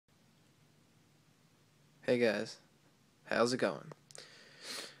Hey guys, how's it going?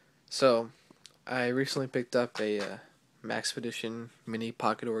 So, I recently picked up a Maxpedition mini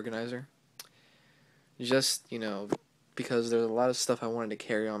pocket organizer. Just, because there's a lot of stuff I wanted to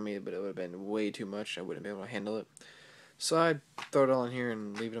carry on me, but it would have been way too much. I wouldn't be able to handle it. So I throw it all in here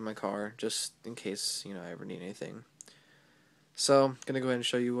and leave it in my car, just in case, I ever need anything. So, I'm going to go ahead and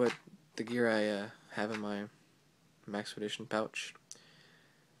show you what the gear I have in my Maxpedition pouch.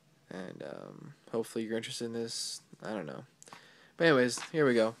 And hopefully you're interested in this. I don't know. But anyways, here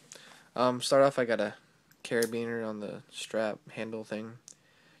we go. Start off, I got a carabiner on the strap handle thing.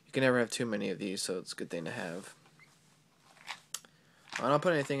 You can never have too many of these, so it's a good thing to have. I don't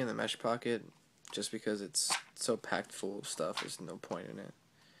put anything in the mesh pocket, just because it's so packed full of stuff, there's no point in it.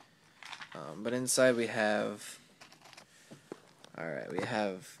 But inside we have, we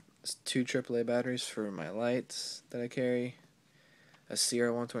have 2 AAA batteries for my lights that I carry, a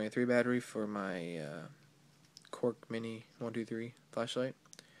CR123 battery for my Cork Mini 123 flashlight,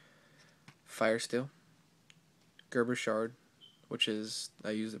 fire steel, Gerber shard, which is, I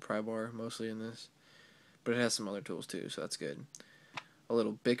use the pry bar mostly in this, but it has some other tools too, so that's good. A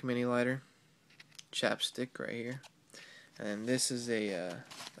little Bic mini lighter, chapstick right here, and then this is a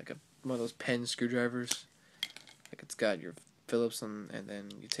one of those pen screwdrivers. Like, it's got your Phillips and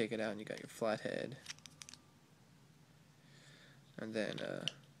then you take it out and you got your flathead, and then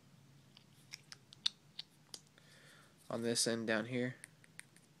on this end down here,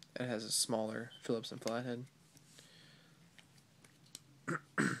 it has a smaller Phillips and flathead.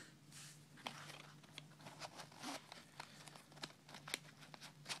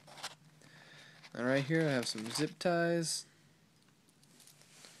 And right here I have some zip ties,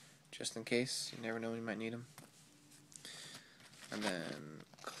 just in case. You never know when you might need them. And then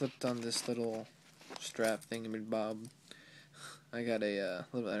clipped on this little strap thingamabob, I got a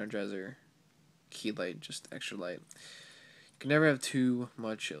little Energizer key light, just extra light. You can never have too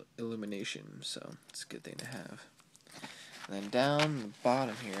much illumination, so it's a good thing to have. And then down the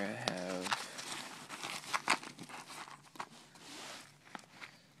bottom here I have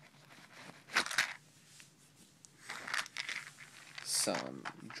some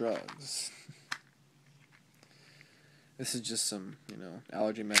drugs. This is just some,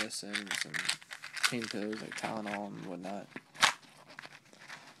 allergy medicine, some pain pills like Tylenol and whatnot.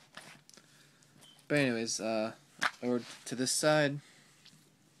 But anyways, over to this side,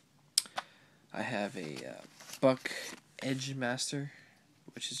 I have a Buck Edge Master,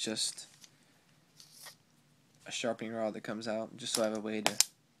 which is just a sharpening rod that comes out, just so I have a way to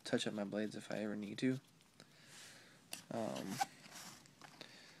touch up my blades if I ever need to.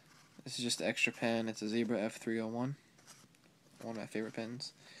 This is just an extra pen. It's a Zebra F301, one of my favorite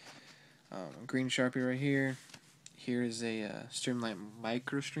pens. A green Sharpie right here. Here is a Streamlight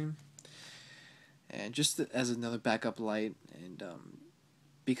Microstream, and just as another backup light, and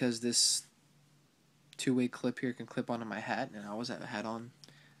because this two-way clip here can clip onto my hat, and I always have a hat on,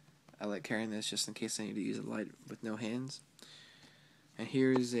 I like carrying this just in case I need to use a light with no hands. And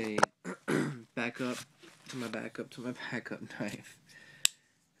here is a backup to my backup knife.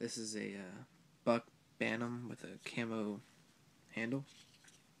 This is a Buck Bantam with a camo handle.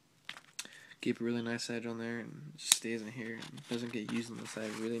 Keep a really nice edge on there, and it just stays in here and doesn't get used unless I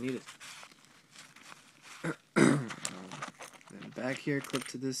really need it. Then back here,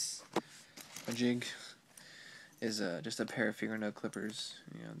 clipped to this jig, is just a pair of fingernail clippers.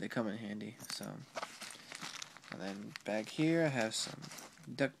 They come in handy. So, and then back here I have some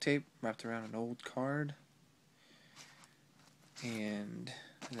duct tape wrapped around an old card, and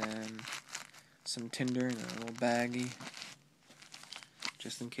then some tinder in a little baggie,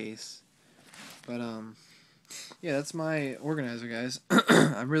 just in case. But yeah, that's my organizer, guys.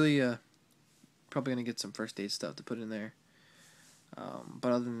 I'm really probably gonna get some first aid stuff to put in there.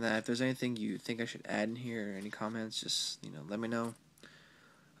 But other than that, if there's anything you think I should add in here or any comments, just let me know.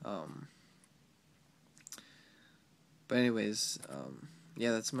 But anyways,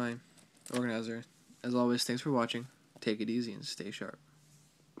 yeah, that's my organizer. As always, thanks for watching. Take it easy and stay sharp.